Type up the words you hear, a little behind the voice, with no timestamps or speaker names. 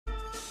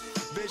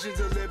visions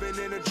of living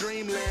in a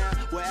dreamland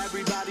where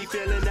everybody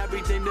feeling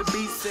everything the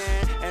beat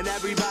saying, and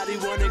everybody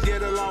wanna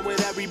get along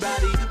with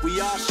everybody. We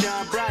all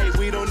shine bright,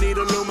 we don't need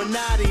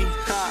Illuminati.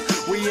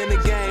 We in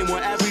the game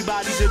where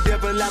everybody's a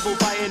different level,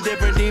 fighting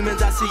different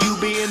demons. I see you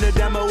be in the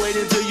demo, wait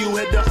until you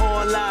hit the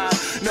online.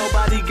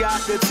 Nobody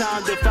got the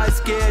time to fight,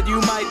 scared you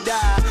might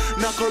die.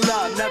 Knuckle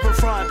up, never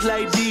front,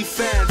 play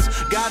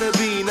defense. Gotta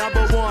be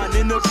number one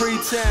in the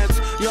pretense.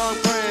 Young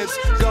Prince,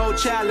 gold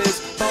chalice,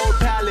 bold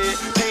palette,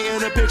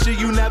 painting a picture,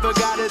 you never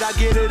got it. I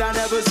get it, I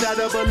never set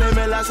up a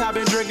limit. Last I've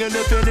been drinking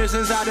the finish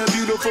inside of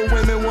beautiful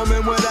women,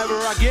 woman, whatever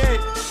I get,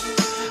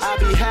 I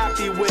be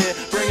happy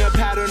with. Bring a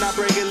pattern, I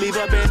break it, leave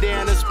a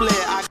bandana split.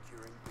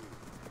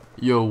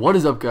 Yo, what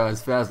is up guys,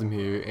 Phasm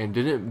here, and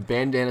didn't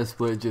Bandana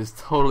Split just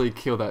totally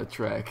kill that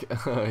track?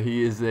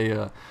 He is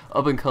a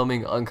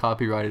up-and-coming,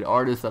 uncopyrighted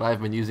artist that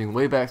I've been using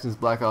way back since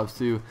Black Ops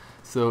 2,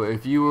 so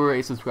if you were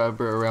a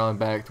subscriber around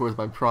back towards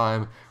my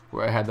prime,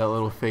 where I had that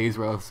little phase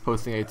where I was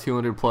posting a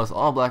 200 plus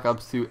on Black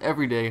Ops 2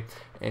 every day,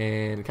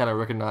 and kind of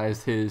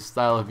recognized his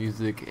style of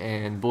music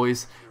and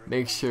voice,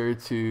 make sure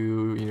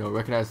to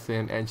recognize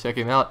him and check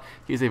him out.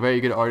 He's a very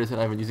good artist, and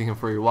I've been using him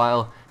for a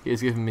while. He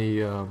has given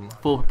me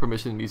full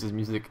permission to use his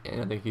music, and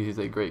I think he's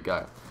a great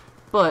guy.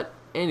 But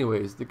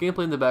anyways, the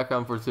gameplay in the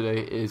background for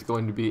today is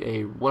going to be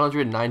a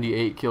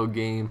 198 kill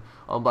game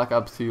on Black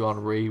Ops 2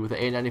 on Raid with an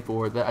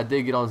 894 that I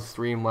did get on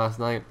stream last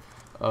night,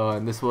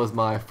 and this was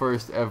my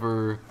first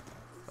ever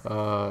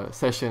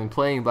session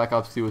playing Black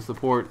Ops 2 with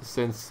support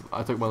since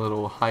I took my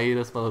little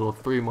hiatus, my little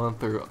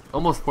 3-month or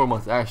almost 4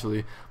 months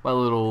actually, my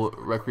little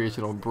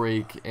recreational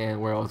break,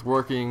 and where I was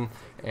working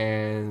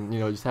and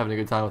just having a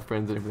good time with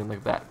friends and everything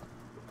like that.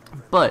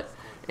 But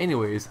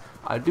anyways,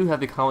 I do have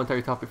the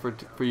commentary topic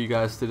for you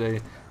guys today,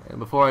 and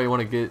before I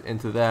want to get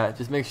into that,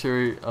 just make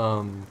sure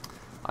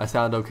I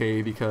sound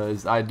okay,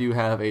 because I do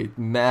have a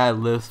mad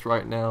list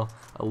right now,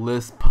 a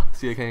lisp,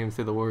 see I can't even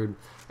say the word,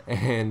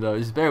 and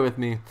just bear with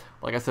me.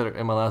 Like I said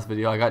in my last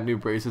video, I got new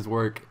braces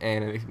work,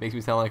 and it makes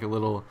me sound like a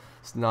little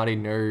snotty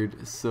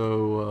nerd,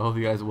 so I hope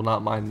you guys will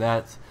not mind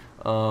that.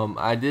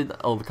 I did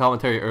the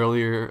commentary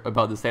earlier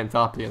about the same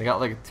topic, and I got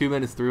like 2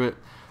 minutes through it.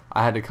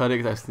 I had to cut it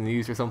because I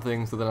sneezed or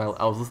something, so then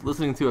I was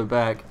listening to it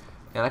back,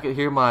 and I could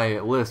hear my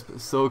lisp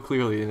so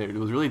clearly, and it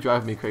was really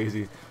driving me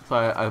crazy. So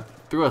I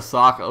threw a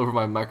sock over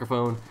my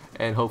microphone,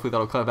 and hopefully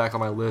that'll cut back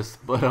on my lisp,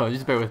 but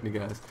just bear with me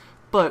guys.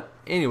 But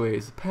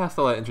anyways, past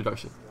all that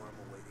introduction,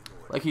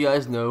 like you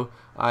guys know,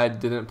 I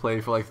didn't play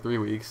for like 3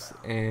 weeks,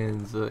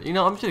 and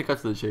I'm just gonna cut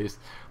to the chase.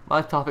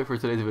 My topic for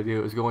today's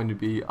video is going to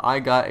be I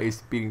got a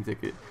speeding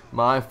ticket,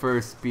 my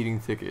first speeding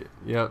ticket.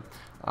 Yep,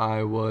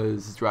 I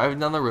was driving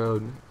down the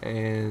road,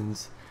 and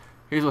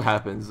here's what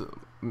happens.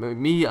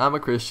 I'm a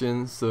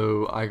Christian,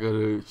 so I go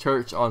to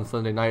church on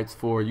Sunday nights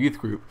for youth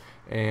group,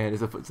 and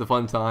it's a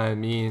fun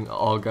time. Me and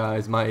all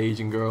guys my age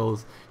and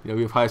girls,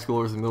 we have high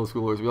schoolers and middle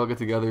schoolers, we all get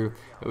together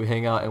and we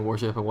hang out and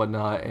worship and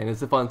whatnot, and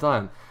it's a fun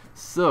time.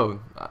 So,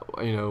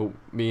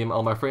 me and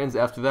all my friends,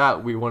 after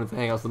that, we wanted to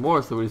hang out some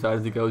more, so we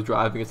decided to go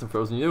drive and get some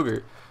frozen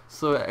yogurt.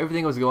 So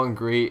everything was going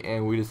great,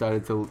 and we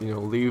decided to,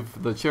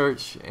 leave the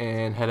church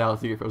and head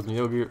out to get frozen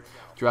yogurt.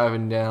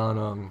 Driving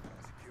down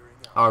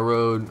our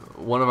road,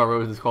 one of our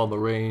roads is called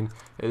Lorraine.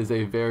 It is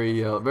a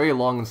very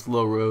long and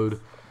slow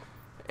road,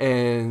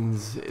 and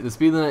the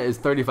speed limit is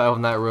 35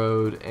 on that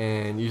road,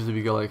 and usually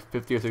we go like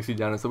 50 or 60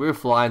 down it. So we were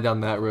flying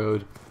down that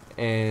road,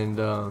 and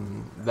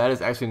that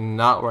is actually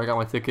not where I got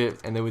my ticket.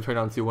 And then we turned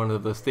onto one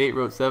of the state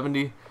road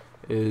 70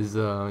 is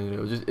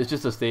it's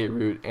just a state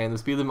route, and the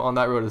speed limit on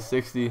that road is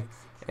 60.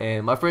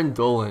 And my friend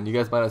Dolan, you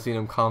guys might have seen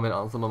him comment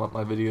on some of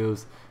my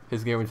videos.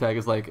 His gamer tag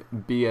is like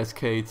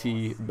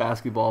BSKT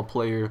basketball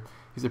player.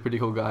 He's a pretty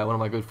cool guy, one of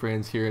my good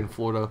friends here in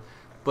Florida.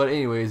 But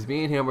anyways,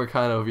 me and him were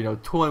kind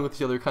of toying with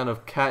each other, kind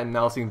of cat and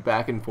mousing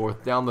back and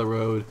forth down the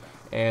road,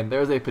 and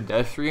there's a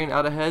pedestrian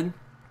out ahead,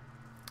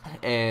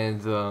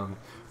 and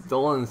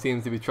Dolan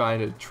seems to be trying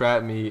to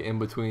trap me in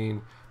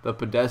between the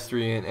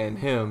pedestrian and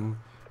him.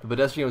 The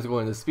pedestrian was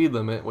going the speed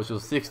limit, which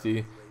was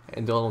 60,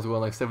 and Dolan was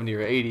going like 70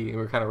 or 80, and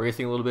we were kind of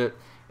racing a little bit,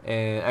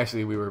 and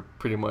actually we were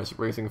pretty much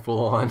racing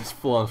full on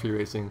free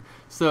racing.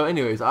 So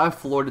anyways, I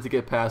floored it to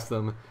get past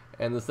them,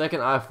 and the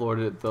second I floored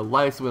it, the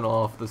lights went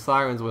off, the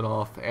sirens went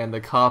off, and the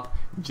cop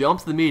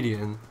jumped the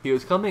median. He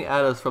was coming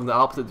at us from the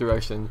opposite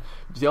direction,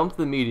 jumped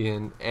the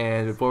median,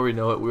 and before we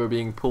know it, we were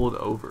being pulled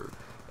over.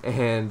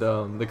 And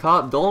the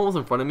cop, Dolan was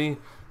in front of me,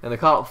 and the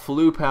cop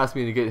flew past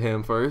me to get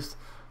him first.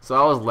 So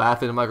I was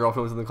laughing, and my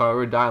girlfriend was in the car. We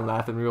were dying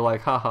laughing. We were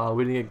like, haha,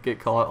 we didn't get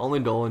caught. Only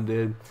Dolan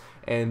did.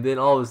 And then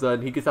all of a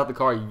sudden, he gets out the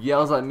car,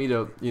 yells at me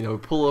to,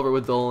 pull over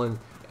with Dolan,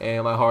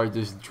 and my heart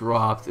just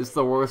dropped. It's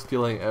the worst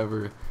feeling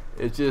ever.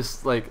 It's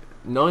just like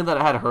knowing that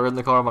I had her in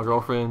the car, my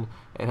girlfriend,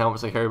 and how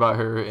much I care about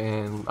her,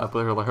 and I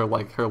put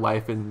her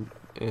life in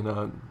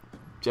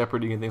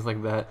jeopardy and things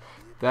like that.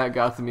 That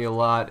got to me a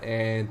lot,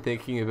 and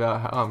thinking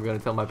about how I'm gonna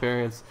tell my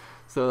parents.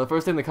 So the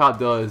first thing the cop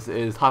does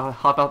is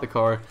hop out the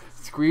car,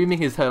 screaming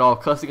his head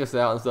off, cussing us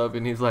out and stuff,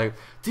 and he's like,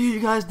 "Do you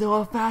guys know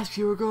how fast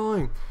you were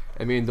going?"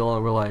 And me and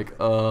Dolan were like,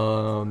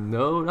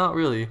 no, not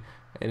really.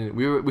 and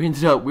we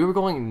were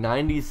going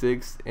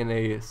 96 in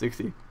a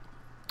 60.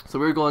 So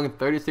we were going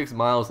 36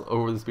 miles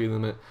over the speed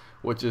limit,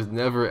 which is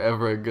never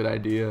ever a good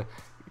idea.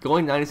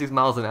 Going 96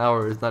 miles an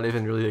hour is not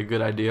even really a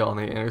good idea on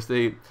the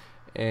interstate.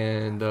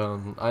 And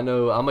I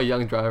know I'm a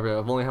young driver.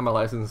 I've only had my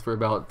license for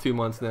about 2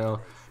 months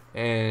now,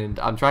 and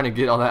I'm trying to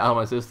get all that out of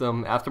my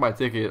system. After my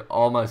ticket,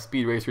 all my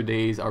speed racer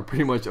days are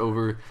pretty much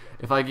over.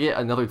 If I get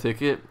another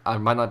ticket, I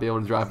might not be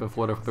able to drive in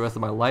Florida for the rest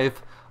of my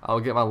life. I'll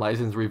get my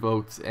license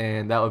revoked,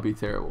 and that would be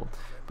terrible.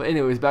 But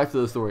anyways, back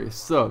to the story.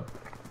 So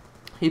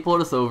he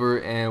pulled us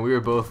over, and we were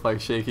both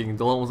like shaking.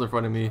 Dylan was in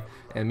front of me,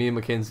 and me and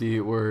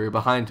Mackenzie were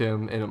behind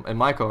him in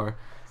my car.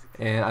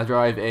 And I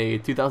drive a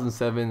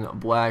 2007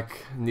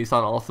 black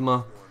Nissan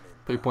Altima,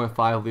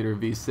 3.5 liter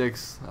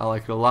V6. I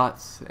like it a lot,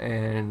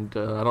 and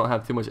I don't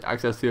have too much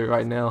access to it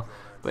right now.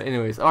 But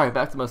anyways, alright,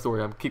 back to my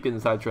story. I'm keep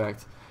getting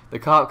sidetracked. The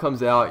cop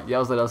comes out,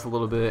 yells at us a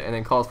little bit, and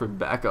then calls for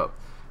backup.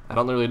 I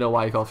don't really know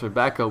why he calls for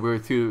backup.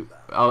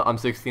 I'm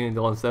 16 and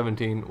Dylan's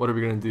 17. What are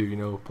we going to do, you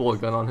know, pull a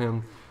gun on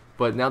him?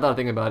 But now that I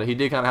think about it, he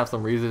did kind of have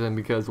some reason,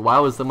 because why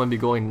would someone be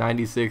going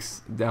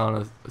 96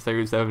 down a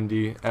State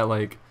 70 at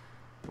like,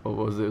 what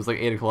was it? It was like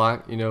 8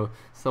 o'clock. You know,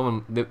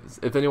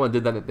 if anyone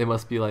did that, they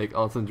must be like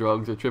on some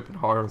drugs or tripping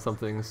hard on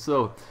something.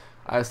 So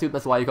I assume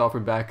that's why he called for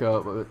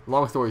backup. But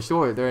long story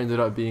short, there ended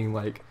up being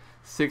like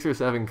 6 or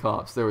 7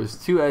 cops. There was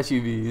 2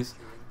 SUVs.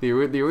 The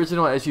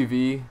original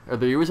SUV, or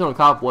the original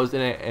cop, was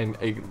in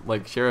a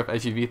like sheriff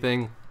SUV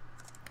thing,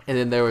 and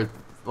then there were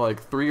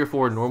like 3 or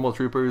 4 normal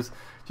troopers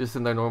just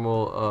in their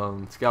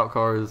normal scout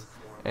cars,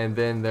 and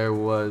then there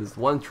was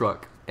 1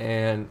 truck.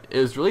 And it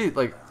was really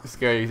like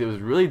scary. It was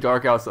really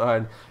dark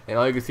outside, and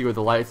all you could see were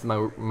the lights in my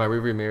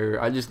rearview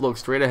mirror. I just looked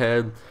straight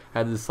ahead,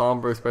 had this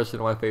somber expression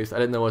on my face. I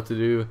didn't know what to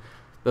do.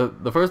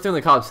 The first thing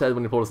the cop said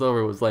when he pulled us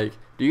over was like,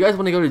 "Do you guys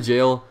want to go to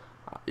jail?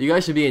 You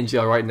guys should be in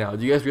jail right now.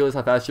 Do you guys realize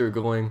how fast you were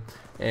going?"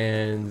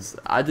 And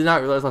I did not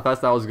realize how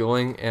fast I was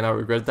going, and I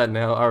regret that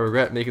now. I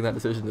regret making that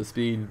decision to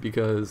speed,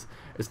 because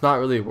it's not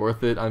really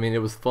worth it. I mean,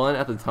 it was fun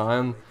at the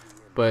time,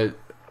 but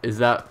is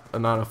that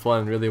amount of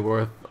fun really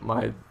worth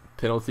my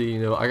penalty?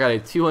 You know, I got a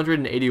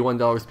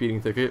 $281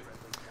 speeding ticket.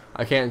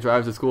 I can't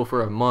drive to school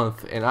for a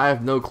month, and I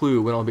have no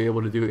clue when I'll be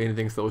able to do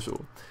anything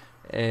social.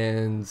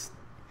 And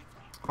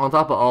on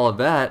top of all of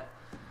that,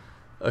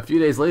 a few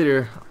days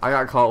later, I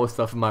got caught with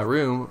stuff in my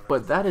room,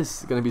 but that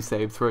is going to be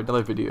saved for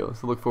another video,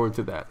 so look forward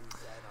to that.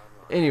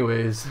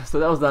 Anyways, so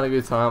that was not a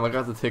good time. I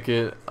got the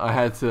ticket. I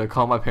had to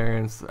call my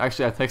parents.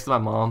 Actually, I texted my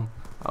mom.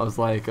 I was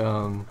like,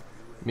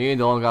 me and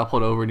Dylan got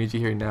pulled over, need you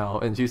here now.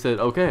 And she said,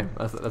 okay.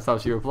 That's how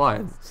she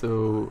replied.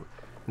 So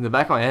in the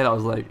back of my head, I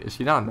was like, is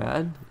she not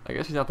mad? I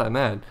guess she's not that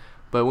mad.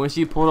 But when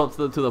she pulled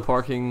up to the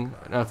parking,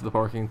 not to the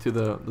parking, to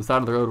the side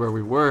of the road where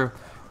we were,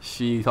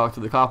 she talked to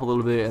the cop a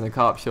little bit, and the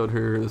cop showed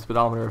her the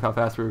speedometer of how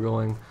fast we were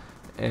going,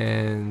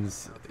 and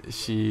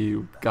she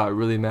got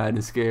really mad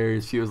and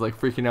scared. She was like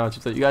freaking out.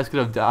 She said, "You guys could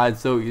have died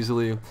so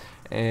easily."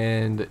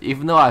 And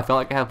even though I felt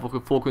like I had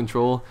full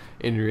control,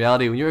 in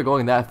reality, when you're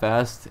going that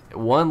fast,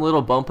 one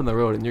little bump in the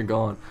road and you're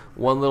gone.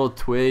 One little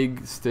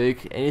twig,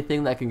 stick,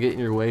 anything that can get in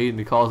your way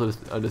and cause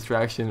a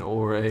distraction,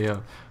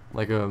 or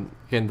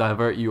can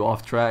divert you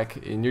off track,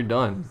 and you're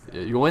done.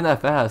 You're going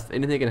that fast,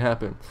 anything can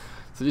happen.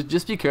 So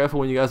just be careful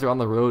when you guys are on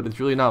the road. It's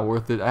really not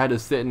worth it. I had to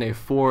sit in a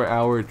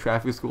 4-hour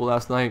traffic school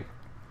last night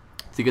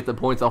to get the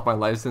points off my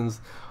license.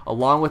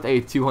 Along with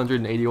a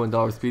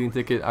 $281 speeding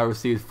ticket, I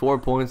received 4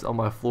 points on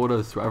my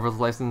Florida driver's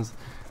license,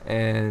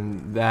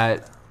 and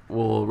that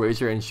will raise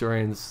your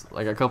insurance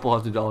like a couple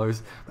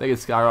 $100s, make it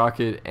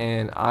skyrocket,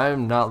 and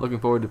I'm not looking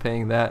forward to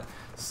paying that.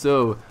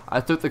 So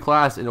I took the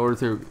class in order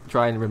to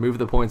try and remove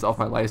the points off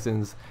my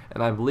license,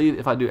 and I believe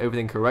if I do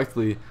everything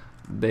correctly,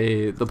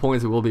 the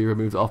points will be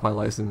removed off my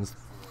license.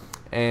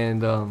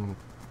 And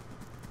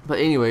but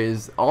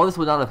anyways, all this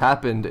would not have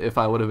happened if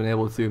I would have been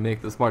able to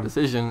make the smart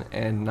decision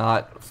and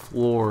not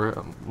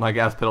floor my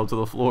gas pedal to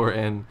the floor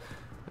and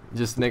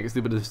just make a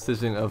stupid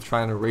decision of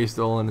trying to race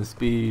Dolan and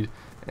speed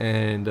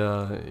and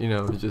you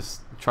know,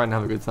 just trying to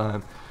have a good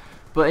time.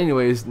 But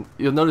anyways,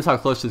 you'll notice how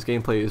clutch this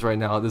gameplay is right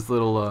now. This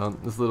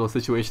little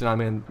situation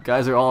I'm in.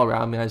 Guys are all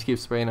around me. I just keep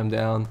spraying them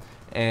down.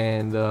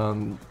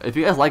 And if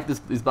you guys like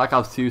these Black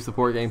Ops 2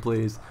 support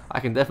gameplays, I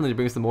can definitely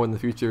bring some more in the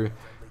future.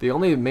 The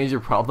only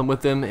major problem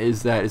with them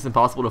is that it's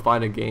impossible to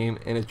find a game,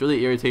 and it's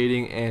really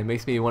irritating and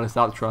makes me want to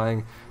stop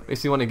trying.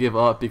 Makes me want to give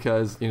up,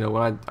 because you know,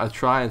 when I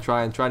try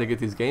to get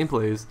these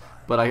gameplays,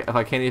 but if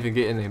I can't even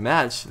get in a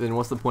match, then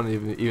what's the point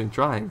of even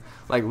trying?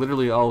 Like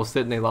literally, I'll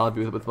sit in a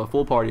lobby with my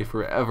full party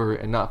forever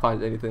and not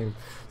find anything.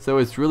 So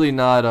it's really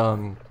not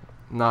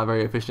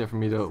very efficient for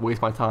me to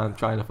waste my time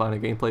trying to find a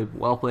gameplay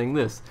while playing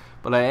this.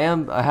 But I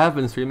have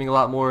been streaming a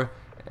lot more,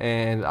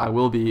 and I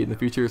will be in the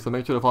future. So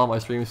make sure to follow my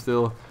streams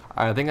still.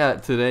 I think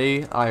that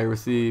today I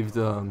received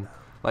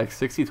like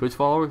 60 Twitch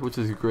followers, which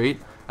is great.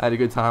 I had a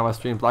good time. I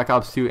streamed Black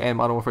Ops 2 and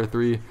Modern Warfare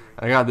 3.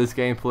 I got this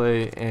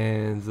gameplay,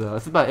 and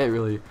that's about it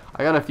really.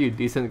 I got a few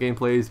decent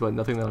gameplays, but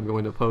nothing that I'm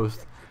going to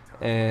post.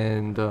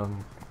 And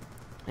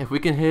if we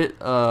can hit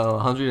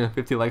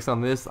 150 likes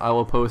on this, I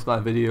will post my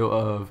video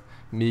of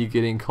me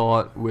getting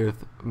caught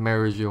with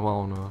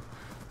marijuana.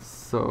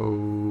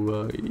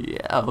 So yeah,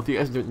 I hope you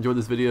guys enjoyed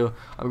this video.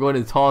 I'm going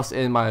to toss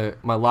in my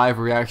live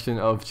reaction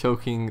of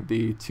choking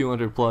the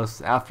 200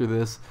 plus after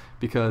this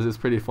because it's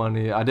pretty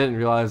funny. I didn't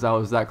realize I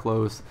was that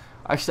close.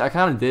 Actually, I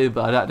kind of did,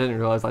 but I didn't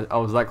realize I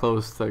was that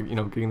close to, you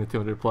know, getting the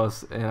 200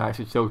 plus, and I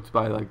actually choked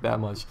by like that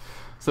much.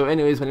 So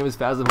anyways, my name is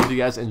Phasm. Hope you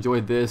guys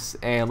enjoyed this,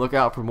 and look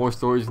out for more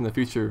stories in the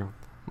future.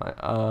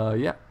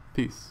 Yeah,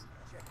 peace.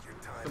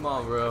 Come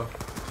on, bro.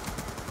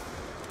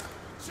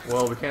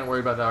 Well, we can't worry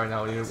about that right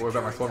now. We need to worry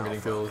about my Swarm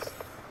getting kills.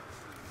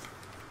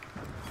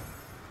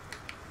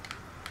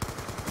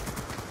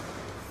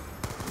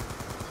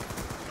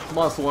 Come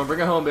on, Swarm, bring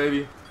it home,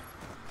 baby.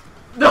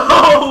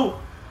 No!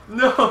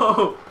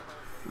 No!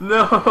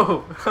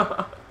 No!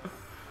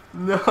 No!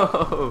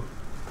 No!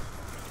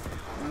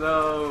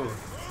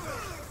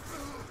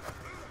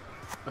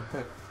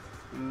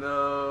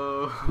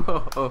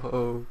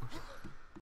 No!